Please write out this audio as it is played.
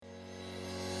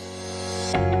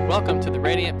welcome to the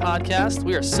Radiant Podcast.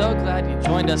 We are so glad you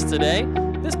joined us today.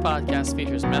 This podcast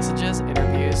features messages,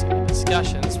 interviews, and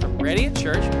discussions from Radiant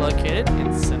Church located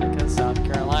in Seneca, South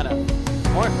Carolina. For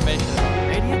more information about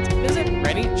Radiant, visit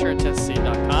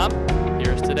radiantchurchsc.com.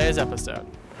 Here's today's episode.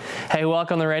 Hey,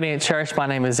 welcome to Radiant Church. My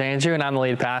name is Andrew, and I'm the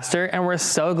lead pastor, and we're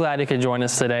so glad you could join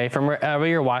us today from wherever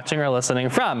you're watching or listening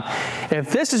from.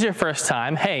 If this is your first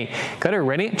time, hey, go to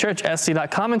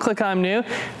radiantchurchsc.com and click on New.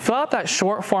 Fill out that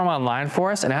short form online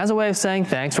for us, and as a way of saying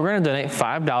thanks, we're going to donate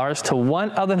 $5 to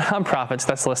one of the nonprofits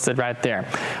that's listed right there.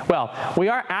 Well, we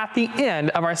are at the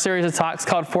end of our series of talks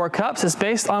called Four Cups. It's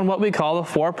based on what we call the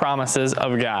four promises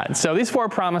of God. So these four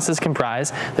promises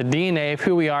comprise the DNA of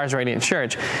who we are as Radiant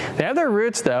Church. They have their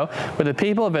roots, though, with the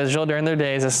people of Israel during their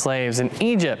days as slaves in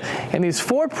Egypt. And these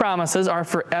four promises are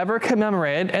forever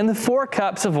commemorated in the four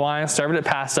cups of wine served at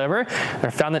Passover.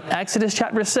 They're found in Exodus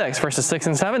chapter 6, verses 6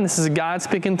 and 7. This is God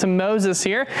speaking to Moses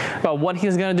here about what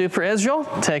he's going to do for Israel.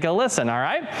 Take a listen, all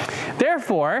right?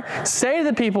 Therefore, say to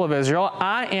the people of Israel,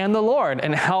 I am the Lord,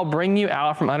 and I'll bring you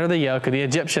out from under the yoke of the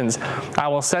Egyptians. I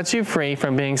will set you free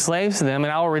from being slaves to them,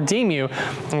 and I will redeem you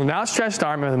with an outstretched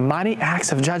arm and with mighty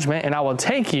acts of judgment, and I will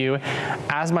take you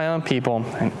as my own people,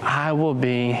 and I will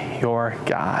be your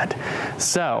God.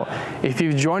 So, if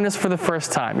you've joined us for the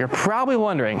first time, you're probably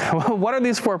wondering, what are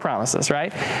these four promises,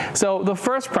 right? So, the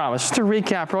first promise, just to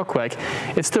recap real quick,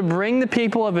 it's to bring the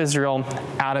people of Israel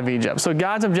out of Egypt. So,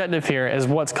 God's objective here is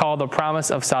what's called the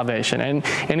promise of salvation,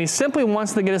 and he simply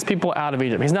wants to get his people out of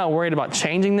Egypt. He's not worried about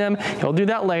changing them. He'll do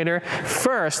that later.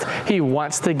 First, he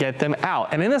wants to get them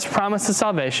out. And in this promise of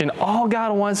salvation, all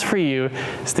God wants for you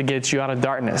is to get you out of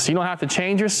darkness. You don't have to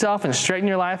change yourself and straighten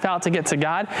your life out to get to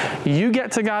God. You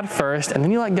get to God first, and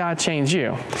then you let God change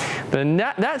you. Then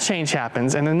that change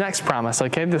happens in the next promise,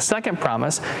 okay? The second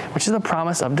promise, which is the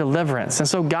promise of deliverance. And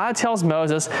so God tells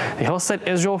Moses that he'll set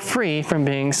Israel free from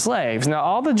being slaves. Now,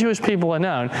 all the Jewish people had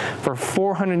known for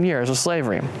 400 years of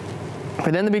slavery.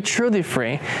 For them to be truly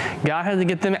free, God had to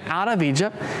get them out of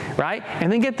Egypt, right?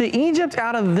 And then get the Egypt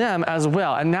out of them as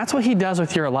well. And that's what he does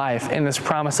with your life in this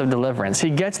promise of deliverance.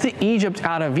 He gets the Egypt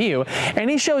out of you, and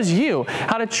he shows you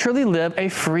how to truly live a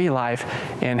free life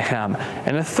in him.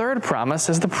 And the third promise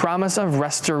is the promise of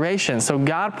restoration. So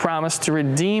God promised to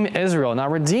redeem Israel. Now,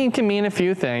 redeem can mean a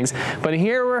few things, but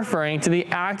here we're referring to the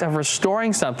act of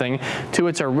restoring something to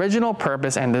its original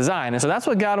purpose and design. And so that's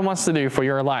what God wants to do for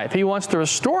your life. He wants to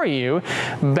restore you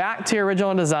back to your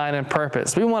original design and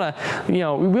purpose. We want to,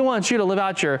 we want you to live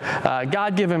out your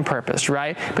God-given purpose,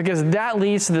 right? Because that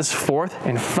leads to this fourth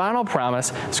and final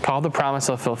promise. It's called the promise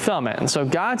of fulfillment. And so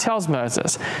God tells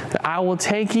Moses that I will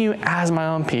take you as my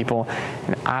own people,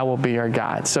 and I will be your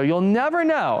God. So you'll never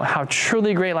know how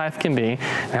truly great life can be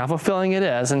and how fulfilling it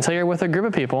is until you're with a group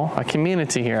of people, a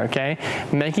community here, okay,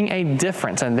 making a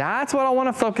difference. And that's what I want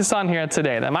to focus on here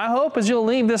today. That my hope is you'll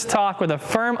leave this talk with a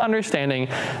firm understanding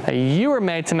that you were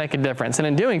made to make a difference. And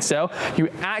in doing so, you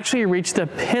actually reach the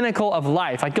pinnacle of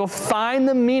life. Like you'll find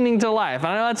the meaning to life.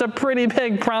 I know that's a pretty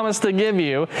big promise to give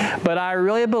you, but I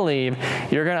really believe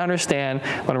you're going to understand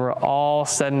when we're all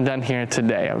said and done here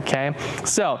today, okay?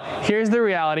 So here's the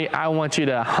reality I want you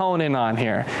to hone in on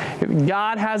here.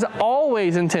 God has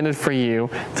always intended for you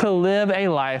to live a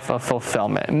life of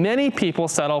fulfillment. Many people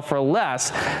settle for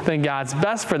less than God's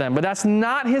best for them, but that's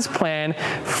not his plan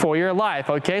for your life,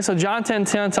 okay? So John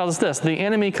 10:10 tells us this: the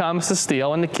enemy comes to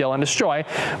steal and to kill and destroy,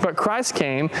 but Christ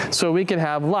came so we could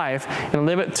have life and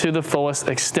live it to the fullest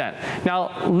extent.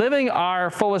 Now, living our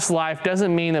fullest life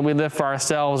doesn't mean that we live for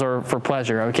ourselves or for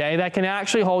pleasure, okay? That can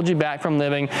actually hold you back from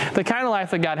living the kind of life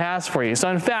that God has for you. So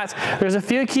in fact, there's a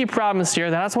few key problems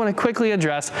here that I just want to quickly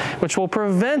address, which will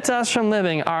prevent us from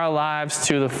living our lives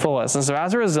to the fullest. And so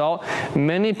as a result,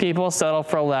 many people settle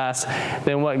for less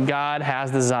than what God has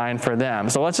designed for them.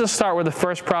 So let's just start with the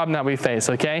first problem that we face,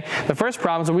 okay? The first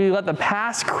problem is we let the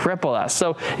past cripple us.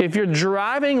 So if you're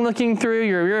driving looking through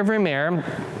your rearview mirror,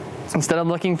 instead of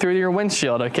looking through your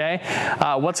windshield, okay,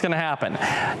 what's going to happen?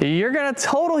 You're going to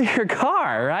total your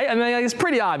car, right? I mean, it's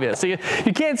pretty obvious. So you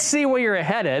can't see where you're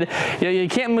headed. You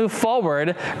can't move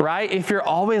forward, right, if you're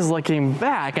always looking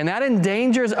back. And that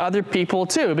endangers other people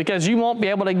too, because you won't be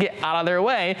able to get out of their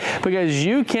way because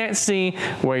you can't see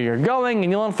where you're going,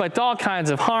 and you'll inflict all kinds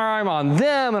of harm on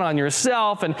them and on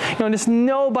yourself. And, just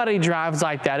nobody drives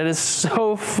like that. It is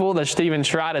so foolish to even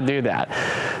try to do that.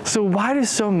 So why do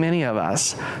so many of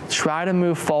us try to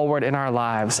move forward in our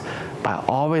lives by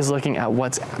always looking at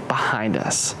what's behind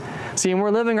us? See, when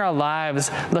we're living our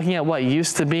lives looking at what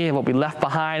used to be and what we left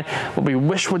behind, what we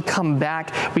wish would come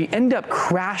back, we end up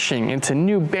crashing into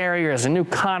new barriers and new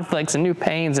conflicts and new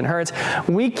pains and hurts.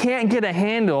 We can't get a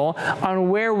handle on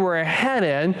where we're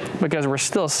headed because we're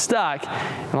still stuck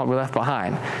in what we left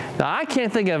behind. Now, I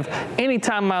can't think of any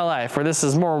time in my life where this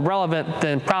is more relevant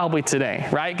than probably today,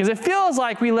 right? Because it feels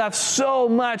like we left so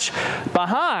much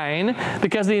behind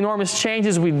because of the enormous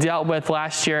changes we dealt with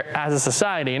last year as a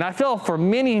society. And I feel for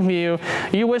many of you,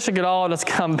 you wish it could all just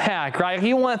come back, right?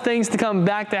 You want things to come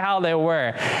back to how they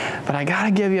were. But I got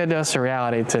to give you a dose of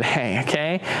reality today,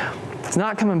 okay? It's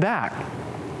not coming back.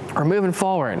 We're moving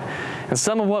forward. And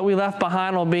some of what we left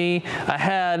behind will be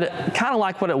ahead, kind of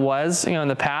like what it was, in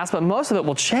the past, but most of it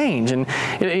will change, and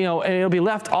it'll be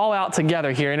left all out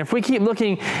together here. And if we keep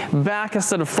looking back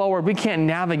instead of forward, we can't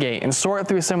navigate and sort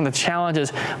through some of the challenges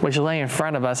which lay in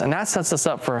front of us, and that sets us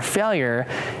up for failure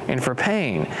and for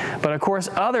pain. But of course,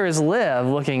 others live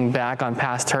looking back on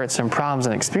past hurts and problems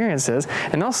and experiences,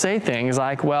 and they'll say things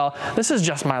like, well, this is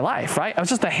just my life, right? It was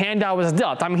just a hand I was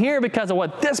dealt. I'm here because of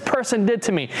what this person did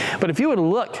to me. But if you would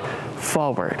look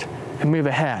forward and move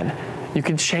ahead, you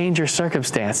can change your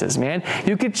circumstances, man.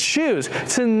 You could choose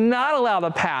to not allow the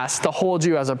past to hold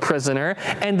you as a prisoner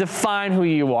and define who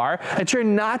you are, that you're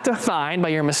not defined by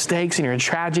your mistakes and your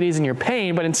tragedies and your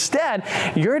pain, but instead,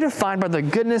 you're defined by the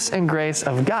goodness and grace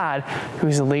of God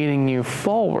who's leading you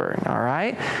forward, all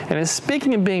right? And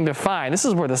speaking of being defined, this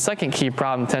is where the second key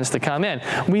problem tends to come in.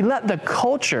 We let the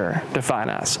culture define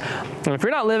us. And if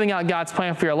you're not living out God's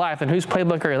plan for your life, then whose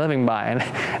playbook are you living by? And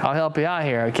I'll help you out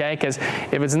here, okay? Because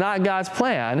if it's not God's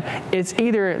plan, it's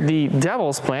either the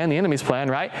devil's plan, the enemy's plan,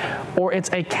 right? Or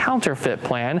it's a counterfeit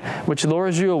plan, which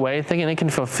lures you away thinking it can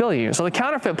fulfill you. So the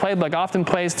counterfeit playbook often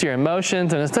plays to your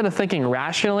emotions, and instead of thinking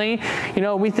rationally,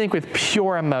 we think with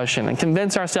pure emotion and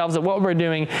convince ourselves that what we're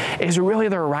doing is really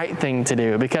the right thing to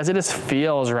do because it just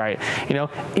feels right,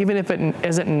 even if it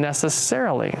isn't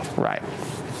necessarily right.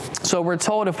 So we're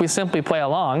told if we simply play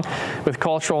along with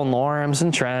cultural norms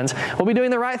and trends, we'll be doing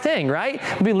the right thing, right?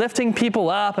 We'll be lifting people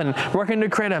up and working to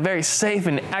create a very safe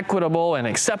and equitable and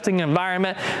accepting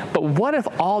environment. But what if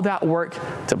all that work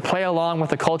to play along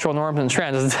with the cultural norms and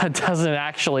trends doesn't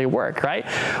actually work, right?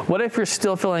 What if you're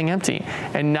still feeling empty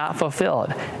and not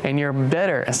fulfilled and you're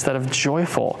bitter instead of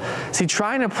joyful? See,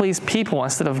 trying to please people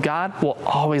instead of God will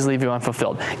always leave you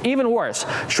unfulfilled. Even worse,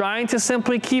 trying to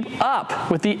simply keep up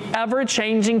with the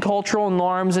ever-changing cultural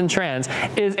norms and trends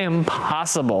is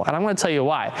impossible. And I'm going to tell you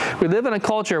why. We live in a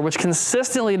culture which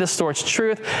consistently distorts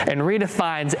truth and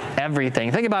redefines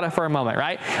everything. Think about it for a moment,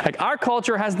 right? Like our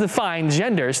culture has defined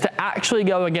genders to actually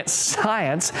go against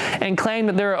science and claim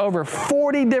that there are over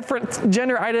 40 different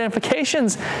gender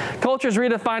identifications. Culture's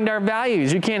redefined our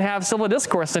values. You can't have civil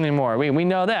discourse anymore. We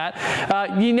know that.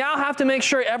 You now have to make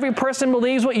sure every person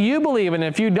believes what you believe, and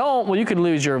if you don't, well, you could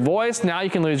lose your voice. Now you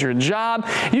can lose your job.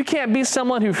 You can't be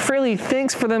someone who freely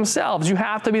thinks for themselves. You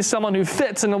have to be someone who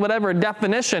fits into whatever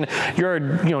definition you're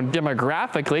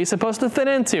demographically supposed to fit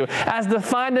into, as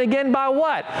defined again by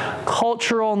what?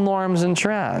 Cultural norms and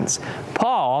trends.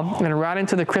 Paul, in writing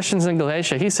to the Christians in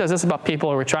Galatia, he says this about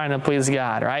people who are trying to please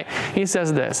God, right? He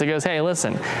says this. He goes, hey,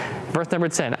 listen, verse number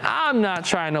 10, I'm not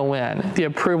trying to win the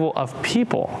approval of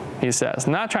people, he says.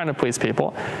 Not trying to please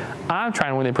people. I'm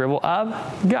trying to win the approval of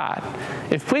God.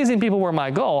 If pleasing people were my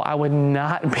goal, I would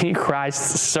not be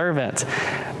Christ's servant.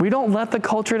 We don't let the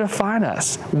culture define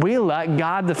us. We let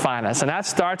God define us. And that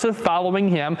starts with following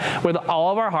Him with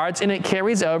all of our hearts, and it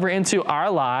carries over into our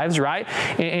lives, right?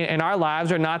 And our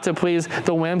lives are not to please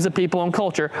the whims of people and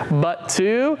culture, but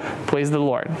to please the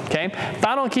Lord, okay?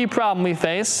 Final key problem we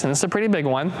face, and it's a pretty big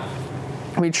one,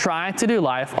 we try to do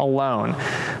life alone.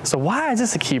 So why is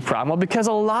this a key problem? Well, because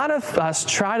a lot of us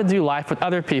try to do life with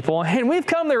other people, and we've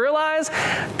come to realize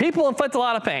people inflict a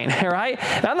lot of pain, right?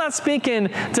 And I'm not speaking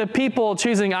to people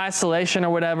choosing isolation or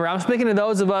whatever. I'm speaking to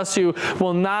those of us who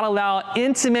will not allow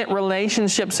intimate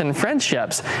relationships and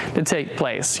friendships to take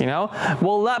place,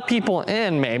 We'll let people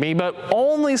in maybe, but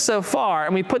only so far,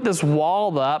 and we put this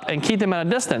wall up and keep them at a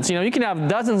distance. You can have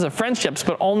dozens of friendships,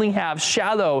 but only have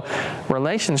shallow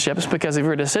relationships because of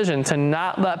your decision to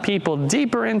not let people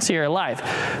deeper into your life.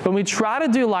 When we try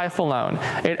to do life alone,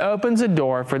 it opens a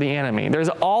door for the enemy. There's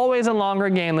always a longer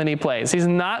game that he plays. He's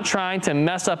not trying to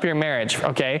mess up your marriage,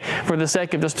 okay, for the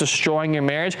sake of just destroying your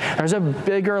marriage. There's a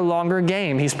bigger, longer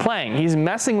game he's playing. He's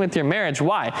messing with your marriage.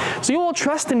 Why? So you won't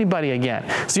trust anybody again.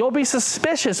 So you'll be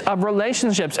suspicious of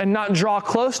relationships and not draw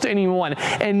close to anyone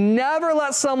and never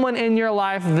let someone in your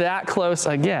life that close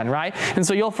again, right? And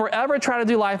so you'll forever try to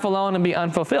do life alone and be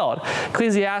unfulfilled.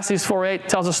 Ecclesiastes 4:8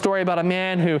 tells a story about a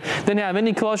man who didn't have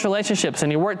any close relationships,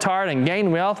 and he worked hard and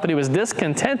gained wealth, but he was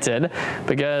discontented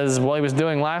because, well, he was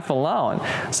doing life alone.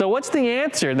 So what's the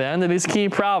answer then to these key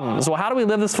problems? Well, how do we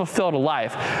live this fulfilled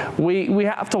life? We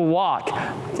have to walk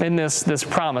in this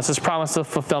promise of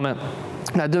fulfillment.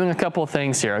 Now, doing a couple of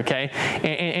things here, okay?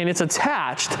 And it's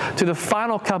attached to the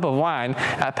final cup of wine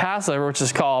at Passover, which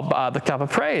is called the cup of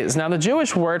praise. Now, the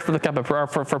Jewish word for the cup of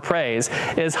for praise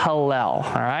is Hallel,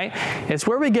 all right? It's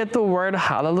where we get the word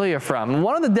hallelujah from.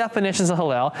 One of the definitions of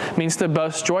Hallel means to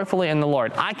boast joyfully in the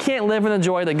Lord. I can't live in the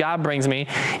joy that God brings me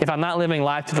if I'm not living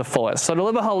life to the fullest. So to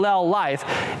live a Hallel life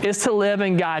is to live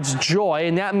in God's joy,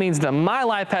 and that means that my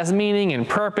life has meaning and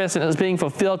purpose and is being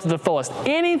fulfilled to the fullest.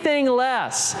 Anything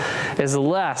less is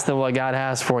less than what God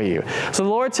has for you. So the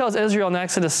Lord tells Israel in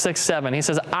Exodus 6:7, he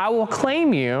says, I will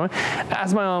claim you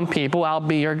as my own people. I'll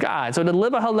be your God. So to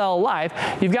live a Hallel life,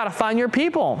 you've got to find your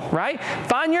people, right?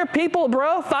 Find your people,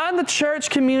 bro. Find the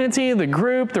church community, the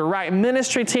group, the right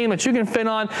ministry team that you can fit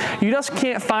on. You just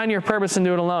can't find your purpose and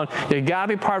do it alone. You've got to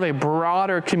be part of a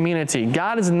broader community.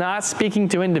 God is not speaking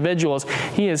to individuals.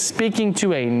 He is speaking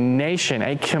to a nation,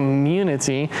 a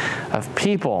community of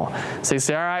people. So you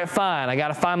say, all right, fine. I got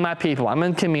to find my people. I'm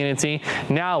in community.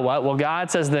 Now what? Well, God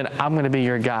says that I'm going to be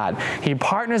your God. He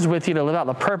partners with you to live out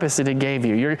the purpose that he gave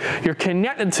you. You're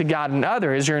connected to God and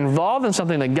others. You're involved in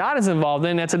something that God is involved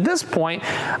in. And at this point,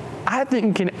 I think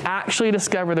you can actually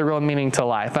discover the real meaning to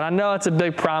life. And I know it's a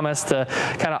big promise to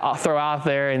kind of throw out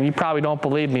there, and you probably don't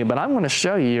believe me, but I'm going to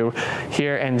show you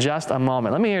here in just a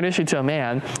moment. Let me introduce you to a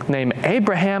man named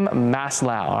Abraham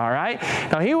Maslow, all right?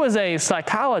 Now, he was a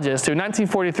psychologist who in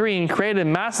 1943 created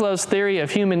Maslow's theory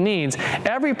of human needs.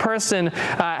 Every person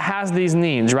has these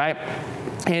needs, right?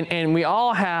 And we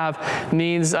all have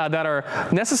needs that are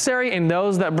necessary and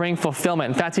those that bring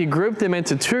fulfillment. In fact, he grouped them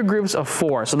into two groups of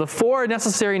four. So the four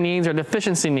necessary needs are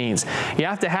deficiency needs. You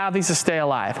have to have these to stay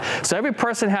alive. So every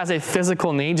person has a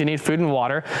physical need. You need food and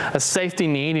water. A safety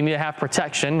need. You need to have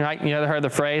protection, right? You ever heard the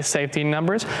phrase safety in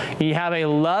numbers? You have a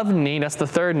love need. That's the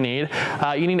third need.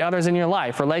 You need others in your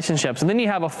life, relationships. And then you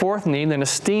have a fourth need, an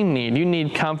esteem need. You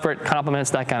need comfort,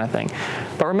 compliments, that kind of thing.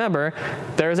 But remember,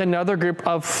 there's another group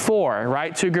of four,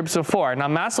 right? Two groups of four. Now,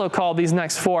 Maslow called these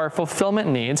next four fulfillment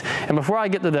needs. And before I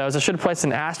get to those, I should have placed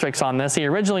an asterisk on this. He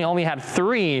originally only had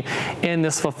three in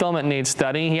this fulfillment needs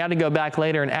study. He had to go back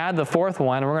later and add the fourth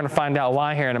one. And we're going to find out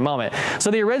why here in a moment. So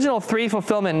the original three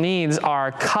fulfillment needs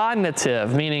are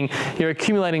cognitive, meaning you're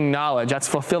accumulating knowledge. That's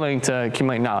fulfilling to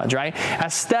accumulate knowledge, right?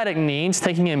 Aesthetic needs,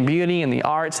 taking in beauty and the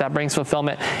arts, that brings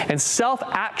fulfillment. And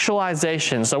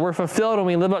self-actualization. So we're fulfilled when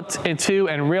we live up to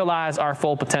and realize our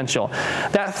full potential.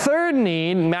 That third need,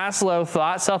 Maslow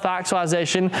thought,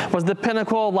 self-actualization, was the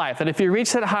pinnacle of life. That if you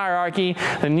reach that hierarchy,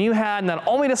 then you had not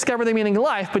only discovered the meaning of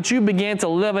life, but you began to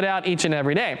live it out each and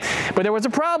every day. But there was a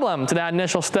problem to that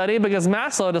initial study because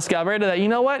Maslow discovered that, you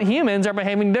know what, humans are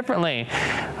behaving differently.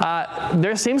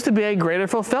 There seems to be a greater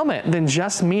fulfillment than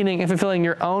just meeting and fulfilling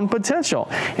your own potential.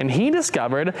 And he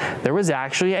discovered there was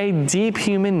actually a deep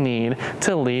human need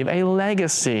to leave a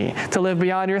legacy, to live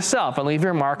beyond yourself and leave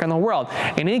your mark on the world.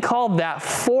 And he called that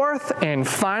fourth and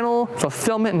final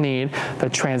fulfillment need the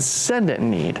transcendent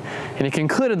need. And he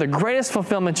concluded the greatest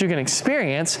fulfillment you can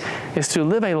experience is to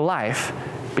live a life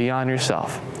beyond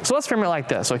yourself. So let's frame it like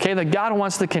this, okay? That God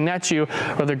wants to connect you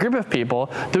with a group of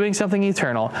people doing something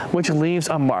eternal, which leaves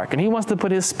a mark. And he wants to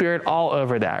put his spirit all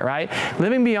over that, right?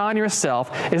 Living beyond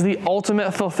yourself is the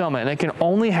ultimate fulfillment. And it can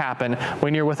only happen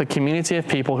when you're with a community of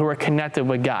people who are connected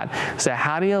with God. So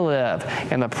how do you live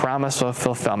in the promise of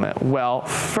fulfillment? Well,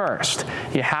 first,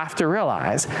 you have to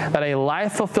realize that a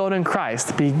life fulfilled in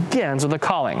Christ begins with a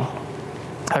calling.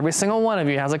 Every single one of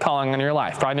you has a calling on your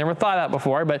life. Probably never thought that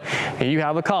before, but you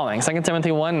have a calling. 2 Timothy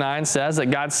 1:9 says that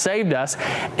God saved us,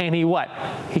 and he what?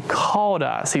 He called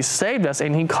us. He saved us,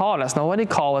 and he called us. Now, what did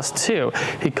he call us to?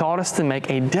 He called us to make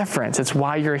a difference. It's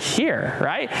why you're here,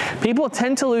 right? People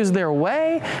tend to lose their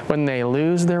way when they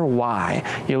lose their why.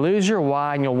 You lose your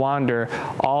why, and you'll wander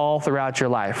all throughout your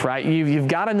life, right? You've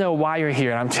got to know why you're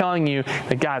here. And I'm telling you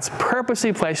that God's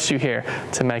purposely placed you here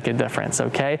to make a difference,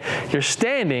 okay?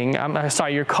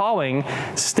 Your calling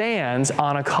stands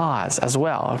on a cause as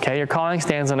well, okay? Your calling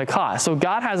stands on a cause. So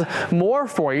God has more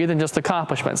for you than just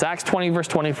accomplishments. Acts 20, verse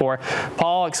 24,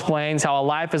 Paul explains how a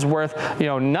life is worth,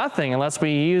 nothing unless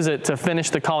we use it to finish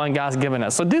the calling God's given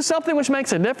us. So do something which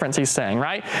makes a difference, he's saying,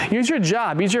 right? Use your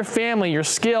job, use your family, your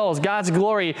skills, God's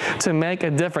glory to make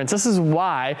a difference. This is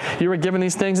why you were given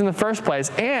these things in the first place.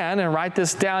 And write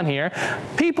this down here,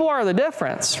 people are the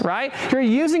difference, right? You're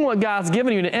using what God's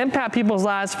given you to impact people's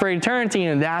lives for eternity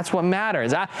that's what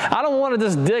matters. I don't want to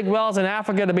just dig wells in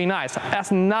Africa to be nice.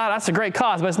 That's a great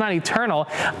cause, but it's not eternal.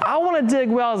 I want to dig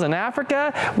wells in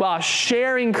Africa while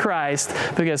sharing Christ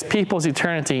because people's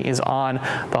eternity is on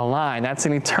the line. That's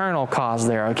an eternal cause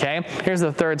there, okay? Here's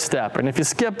the third step. And if you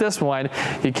skip this one,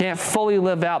 you can't fully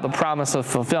live out the promise of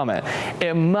fulfillment.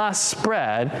 It must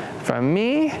spread from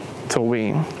me to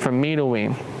we, from me to we.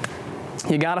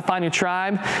 You got to find your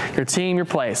tribe, your team, your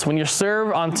place. When you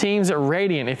serve on teams at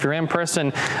Radiant, if you're in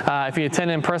person, if you attend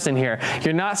in person here,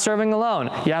 you're not serving alone.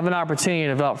 You have an opportunity to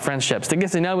develop friendships, to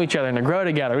get to know each other and to grow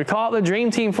together. We call it the dream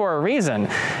team for a reason,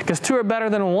 because two are better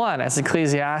than one, as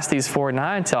Ecclesiastes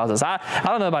 4:9 tells us. I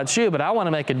don't know about you, but I want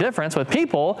to make a difference with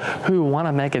people who want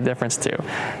to make a difference too.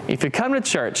 If you come to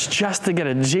church just to get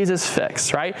a Jesus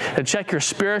fix, right, to check your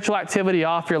spiritual activity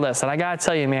off your list, and I got to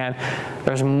tell you, man,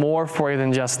 there's more for you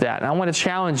than just that. And I want to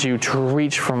challenge you to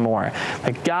reach for more.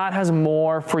 Like, God has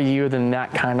more for you than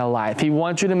that kind of life. He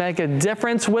wants you to make a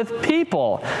difference with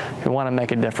people who want to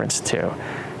make a difference too.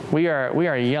 We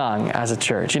are young as a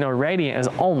church. Radiant is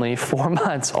only 4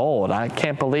 months old. I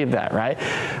can't believe that, right?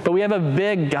 But we have a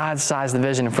big God-sized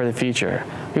vision for the future.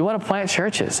 We want to plant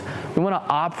churches. We want to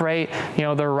operate,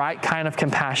 the right kind of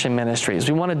compassion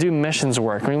ministries. We want to do missions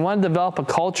work. We want to develop a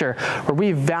culture where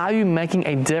we value making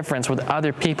a difference with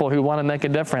other people who want to make a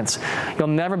difference. You'll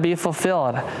never be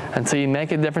fulfilled until you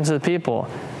make a difference with people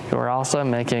who are also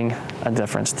making a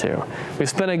difference too. We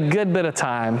spent a good bit of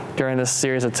time during this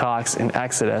series of talks in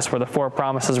Exodus where the 4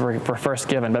 promises were first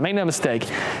given. But make no mistake,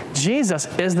 Jesus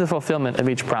is the fulfillment of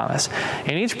each promise.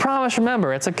 And each promise,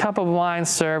 remember, it's a cup of wine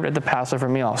served at the Passover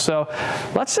meal. So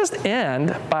let's just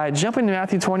end by jumping to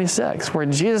Matthew 26, where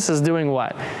Jesus is doing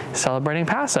what? Celebrating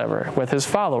Passover with his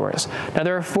followers. Now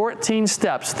there are 14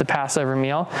 steps to the Passover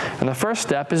meal, and the first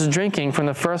step is drinking from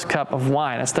the first cup of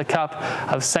wine. It's the cup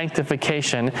of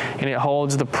sanctification, and it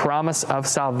holds the promise of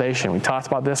salvation. We talked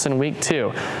about this in week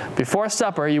 2. Before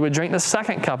supper, you would drink the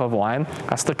second cup of wine.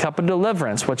 That's the cup of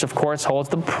deliverance, which of course holds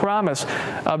the promise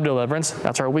of deliverance.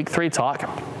 That's our week 3 talk.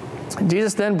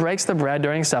 Jesus then breaks the bread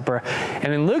during supper.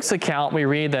 And in Luke's account, we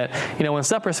read that, when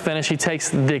supper's finished, he takes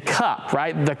the cup,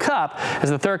 right? The cup is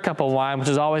the third cup of wine, which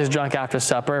is always drunk after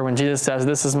supper, when Jesus says,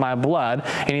 "This is my blood."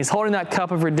 And he's holding that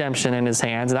cup of redemption in his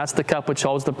hands. And that's the cup which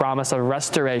holds the promise of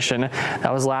restoration.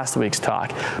 That was last week's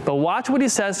talk. But watch what he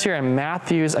says here in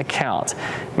Matthew's account.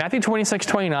 Matthew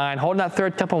 26:29, holding that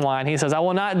third cup of wine, he says, "I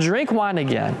will not drink wine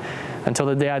again until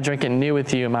the day I drink it new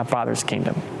with you in my Father's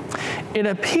kingdom." It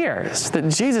appears that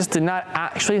Jesus did not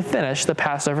actually finish the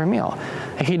Passover meal.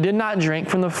 He did not drink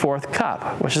from the fourth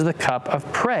cup, which is the cup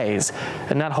of praise,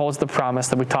 and that holds the promise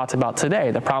that we talked about today,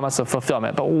 the promise of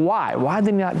fulfillment. But why? Why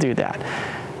did he not do that?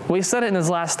 Well, he said it in his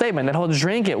last statement, that he'll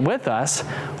drink it with us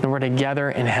when we're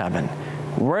together in heaven.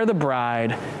 We're the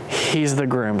bride, he's the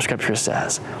groom, Scripture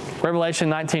says. Revelation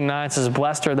 19:9 says,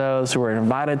 "Blessed are those who are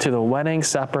invited to the wedding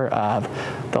supper of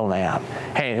the Lamb."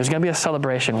 Hey, there's going to be a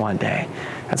celebration one day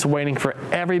that's waiting for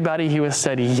everybody who has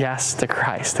said yes to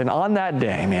Christ. And on that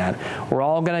day, man, we're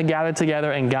all going to gather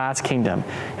together in God's kingdom,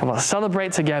 and we'll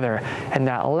celebrate together. And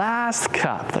that last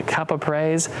cup, the cup of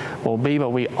praise, will be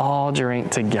what we all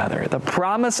drink together. The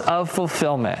promise of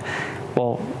fulfillment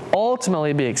will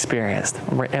ultimately be experienced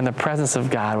when we're in the presence of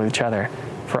God with each other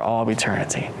for all of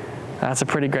eternity. That's a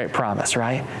pretty great promise,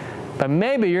 right? But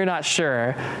maybe you're not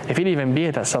sure if you'd even be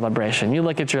at that celebration. You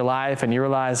look at your life and you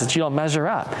realize that you don't measure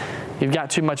up. You've got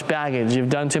too much baggage. You've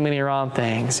done too many wrong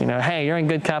things. Hey, you're in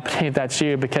good company if that's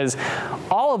you, because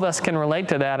all of us can relate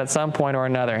to that at some point or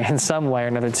another, in some way or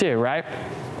another too, right?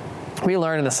 We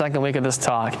learned in the second week of this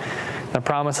talk the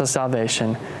promise of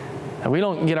salvation. And we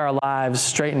don't get our lives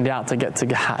straightened out to get to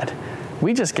God.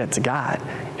 We just get to God,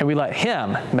 and we let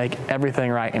him make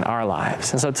everything right in our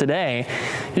lives. And so today,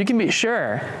 you can be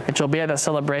sure that you'll be at that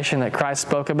celebration that Christ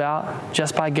spoke about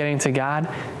just by getting to God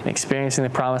and experiencing the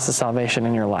promise of salvation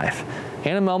in your life.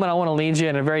 In a moment, I want to lead you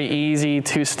in a very easy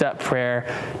 2-step prayer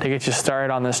to get you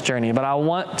started on this journey. But I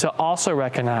want to also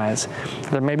recognize that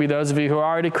there may be those of you who are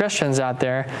already Christians out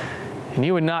there, and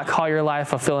you would not call your life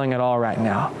fulfilling at all right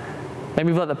now. Maybe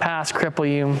you've let the past cripple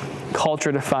you,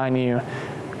 culture define you.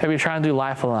 Maybe you're trying to do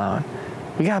life alone.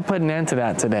 We got to put an end to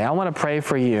that today. I want to pray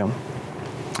for you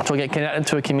that you'll get connected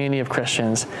to a community of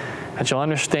Christians, that you'll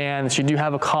understand that you do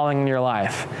have a calling in your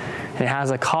life, and it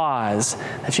has a cause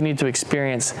that you need to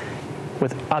experience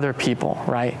with other people,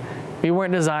 right? We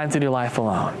weren't designed to do life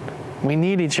alone. We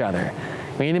need each other.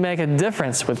 We need to make a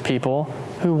difference with people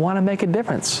who want to make a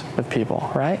difference with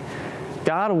people, right?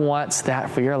 God wants that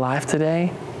for your life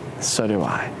today. So do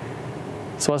I.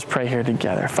 So let's pray here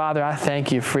together. Father, I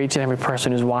thank you for each and every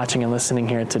person who's watching and listening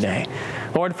here today.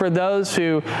 Lord, for those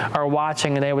who are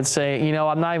watching and they would say,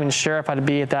 I'm not even sure if I'd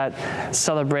be at that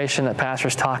celebration that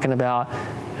Pastor's talking about,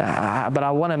 but I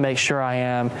want to make sure I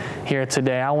am here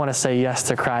today. I want to say yes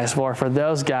to Christ. Lord, for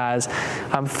those guys,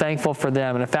 I'm thankful for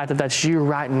them. And the fact that that's you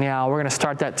right now, we're going to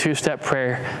start that two-step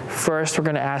prayer. First, we're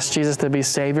going to ask Jesus to be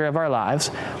Savior of our lives.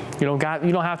 You don't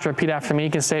have to repeat after me. You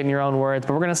can say it in your own words,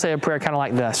 but we're going to say a prayer kind of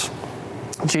like this.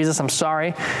 Jesus, I'm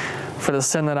sorry for the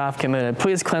sin that I've committed.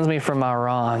 Please cleanse me from my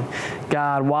wrong.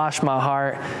 God, wash my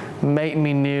heart. Make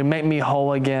me new. Make me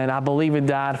whole again. I believe you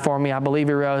died for me. I believe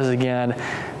you rose again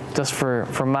just for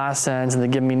my sins and to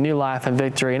give me new life and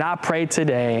victory. And I pray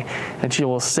today that you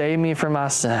will save me from my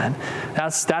sin.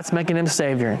 That's making him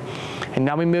Savior. And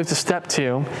now we move to step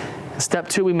 2. In step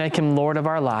 2, we make him Lord of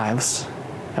our lives.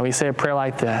 And we say a prayer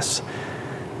like this.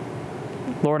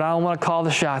 Lord, I don't want to call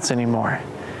the shots anymore.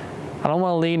 I don't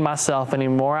want to lead myself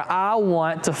anymore. I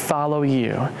want to follow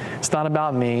you. It's not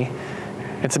about me.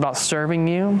 It's about serving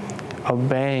you,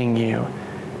 obeying you,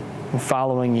 and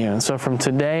following you. And so from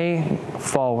today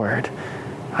forward,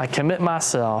 I commit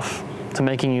myself to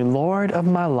making you Lord of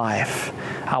my life.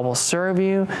 I will serve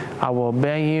you. I will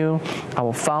obey you. I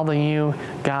will follow you.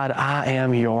 God, I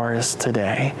am yours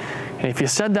today. And if you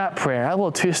said that prayer, that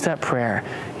little two-step prayer,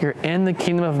 you're in the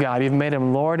kingdom of God. You've made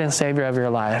him Lord and Savior of your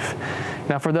life.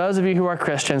 Now, for those of you who are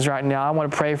Christians right now, I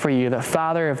want to pray for you that,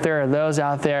 Father, if there are those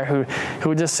out there who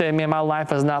would just say, man, my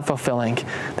life is not fulfilling.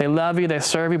 They love you, they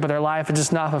serve you, but their life is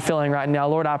just not fulfilling right now.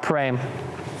 Lord, I pray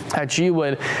that you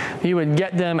would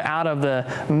get them out of the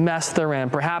mess they're in.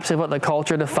 Perhaps they've let the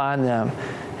culture define them,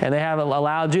 and they haven't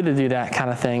allowed you to do that kind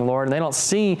of thing, Lord. And they don't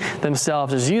see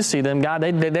themselves as you see them, God.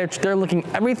 They're looking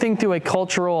everything through a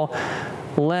cultural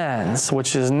lens,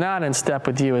 which is not in step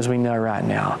with you as we know right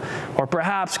now. Or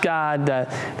perhaps, God, that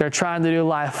they're trying to do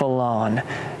life alone,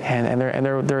 and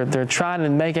they're trying to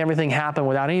make everything happen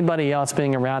without anybody else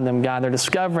being around them, God. They're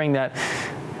discovering that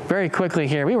very quickly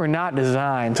here, we were not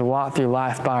designed to walk through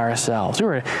life by ourselves. We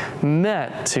were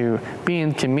meant to be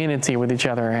in community with each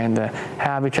other and to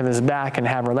have each other's back and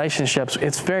have relationships.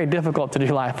 It's very difficult to do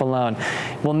life alone.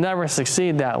 We'll never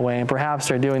succeed that way, and perhaps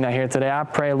they're doing that here today. I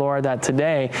pray, Lord, that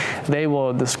today they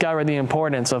will discover the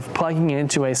importance of plugging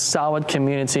into a solid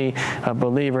community of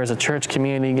believers, a church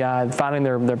community, God, finding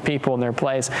their people in their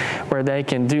place where they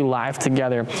can do life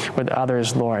together with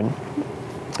others, Lord.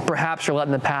 Perhaps you're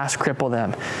letting the past cripple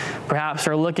them. Perhaps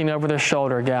they're looking over their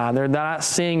shoulder, God. They're not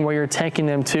seeing where you're taking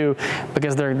them to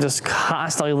because they're just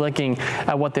constantly looking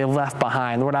at what they've left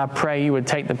behind. Lord, I pray you would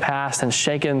take the past and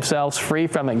shake themselves free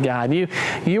from it, God. You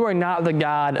are not the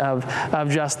God of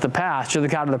just the past. You're the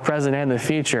God of the present and the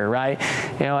future, right?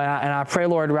 And I pray,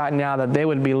 Lord, right now that they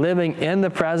would be living in the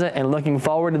present and looking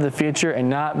forward to the future and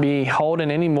not be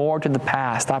holding any more to the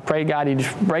past. I pray, God, you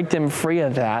just break them free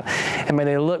of that, and may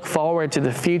they look forward to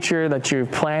the future that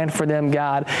you've planned for them,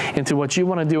 God, into what you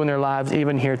want to do in their lives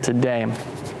even here today.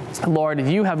 Lord,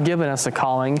 you have given us a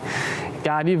calling.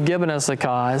 God, you've given us a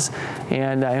cause.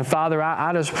 And Father,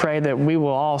 I just pray that we will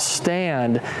all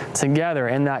stand together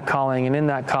in that calling and in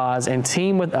that cause and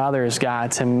team with others,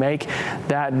 God, to make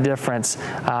that difference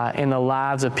in the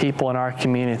lives of people in our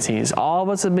communities. All of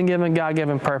us have been given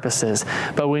God-given purposes,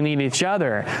 but we need each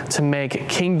other to make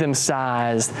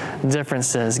kingdom-sized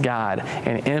differences, God,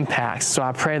 and impacts. So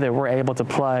I pray that we're able to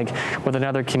plug with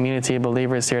another community of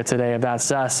believers here today, if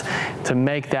that's us, to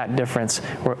make that difference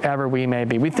wherever we may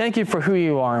be. We thank you for who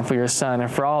you are and for your Son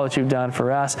and for all that you've done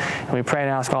for us. And we pray and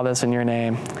ask all this in your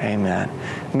name. Amen.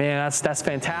 Man, that's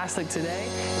fantastic today.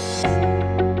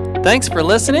 Thanks for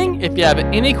listening. If you have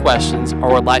any questions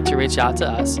or would like to reach out to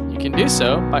us, you can do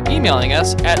so by emailing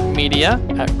us at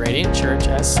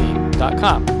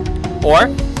media@radiantchurchsc.com or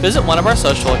visit one of our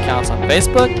social accounts on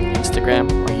Facebook,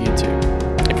 Instagram, or YouTube.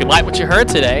 If you like what you heard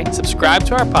today, subscribe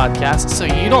to our podcast so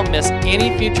you don't miss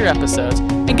any future episodes,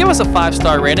 and give us a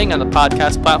 5-star rating on the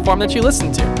podcast platform that you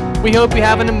listen to. We hope you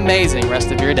have an amazing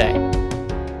rest of your day.